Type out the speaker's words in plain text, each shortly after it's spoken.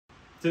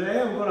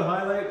Today I'm going to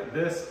highlight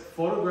this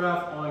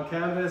photograph on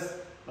canvas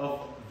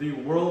of the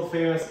world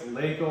famous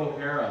Lake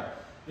O'Hara.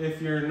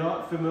 If you're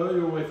not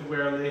familiar with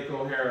where Lake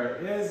O'Hara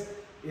is,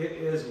 it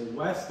is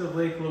west of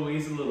Lake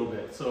Louise a little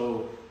bit.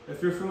 So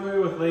if you're familiar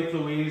with Lake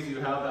Louise, you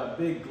have that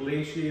big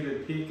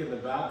glaciated peak in the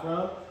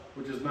background,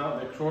 which is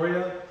Mount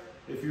Victoria.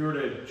 If you were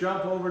to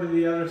jump over to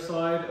the other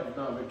side of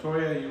Mount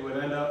Victoria, you would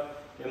end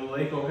up in the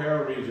Lake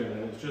O'Hara region,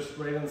 and it's just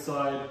right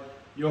inside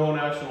Yoho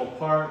National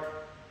Park,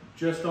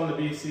 just on the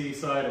BC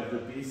side of the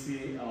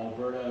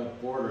BC-Alberta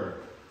border.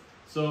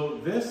 So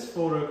this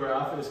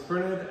photograph is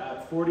printed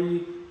at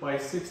 40 by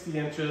 60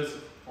 inches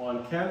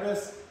on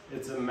canvas.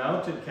 It's a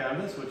mounted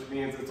canvas, which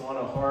means it's on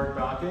a hard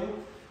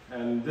backing.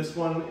 And this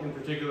one in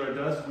particular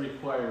does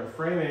require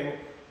framing,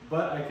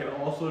 but I can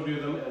also do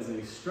them as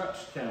a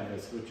stretched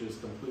canvas, which is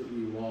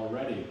completely wall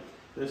ready.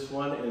 This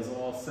one is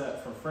all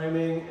set for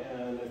framing,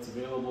 and it's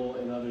available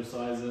in other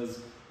sizes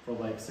for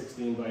like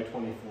 16 by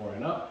 24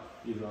 and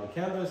up, either on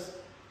canvas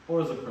or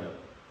as a print.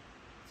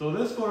 So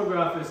this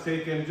photograph is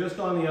taken just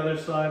on the other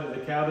side of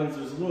the cabins.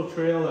 There's a little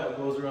trail that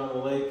goes around the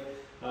lake.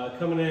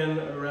 Coming in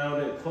around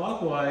it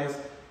clockwise,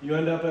 you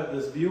end up at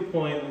this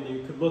viewpoint, and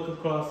you could look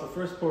across the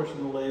first portion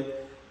of the lake,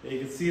 and you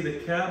can see the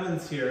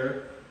cabins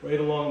here right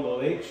along the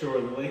lake shore.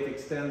 The lake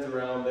extends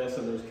around this,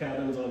 and there's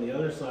cabins on the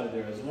other side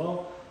there as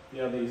well.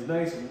 You have these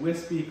nice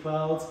wispy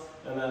clouds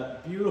and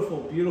that beautiful,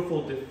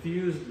 beautiful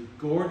diffused,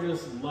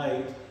 gorgeous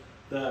light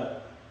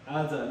that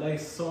adds that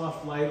nice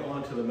soft light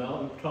onto the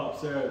mountain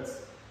tops there.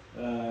 It's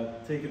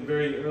taken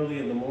very early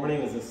in the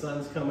morning as the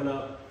sun's coming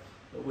up,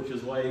 which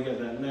is why you get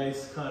that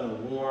nice kind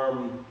of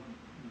warm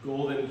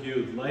golden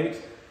hued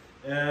light.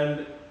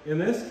 And in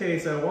this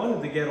case, I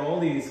wanted to get all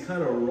these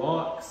kind of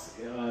rocks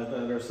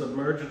that are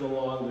submerged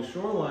along the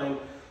shoreline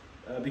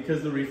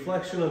because the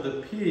reflection of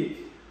the peak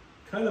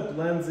kind of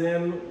blends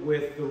in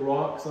with the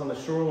rocks on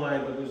the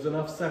shoreline, but there's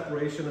enough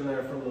separation in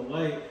there from the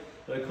light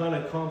that it kind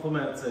of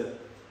complements it.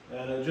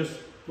 And it just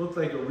looked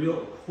like a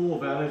real cool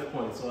vantage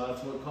point, so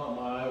that's what caught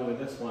my eye with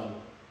this one.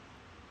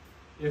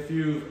 If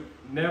you've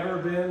never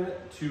been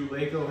to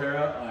Lake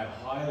O'Hara, I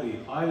highly,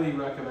 highly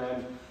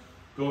recommend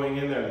going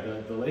in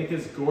there. The lake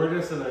is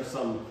gorgeous, and there's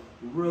some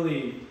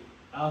really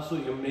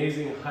absolutely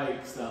amazing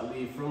hikes that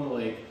lead from the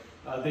lake.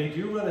 They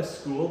do run a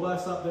school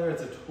bus up there.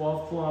 It's a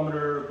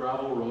 12-kilometer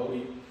gravel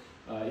road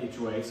each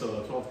way,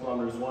 so 12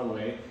 kilometers one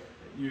way.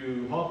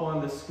 You hop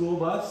on the school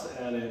bus,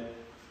 and it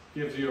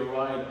gives you a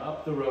ride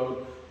up the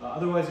road.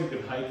 Otherwise, you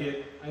could hike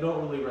it. I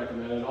don't really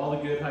recommend it. All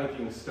the good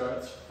hiking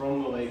starts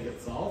from the lake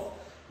itself.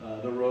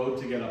 The road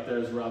to get up there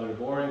is rather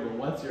boring, but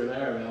once you're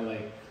there, man,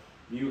 like,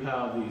 you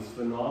have these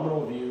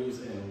phenomenal views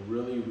and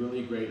really,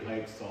 really great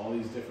hikes to all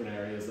these different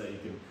areas that you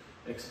can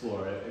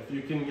explore. If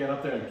you can get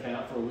up there and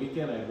camp for a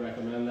weekend, I'd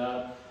recommend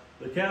that.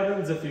 The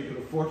cabins, if you can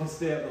afford to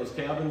stay at those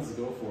cabins,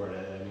 go for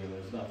it. I mean,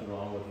 there's nothing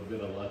wrong with a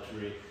bit of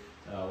luxury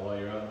while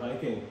you're out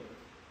hiking.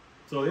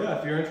 So yeah,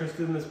 if you're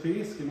interested in this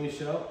piece, give me a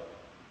shout.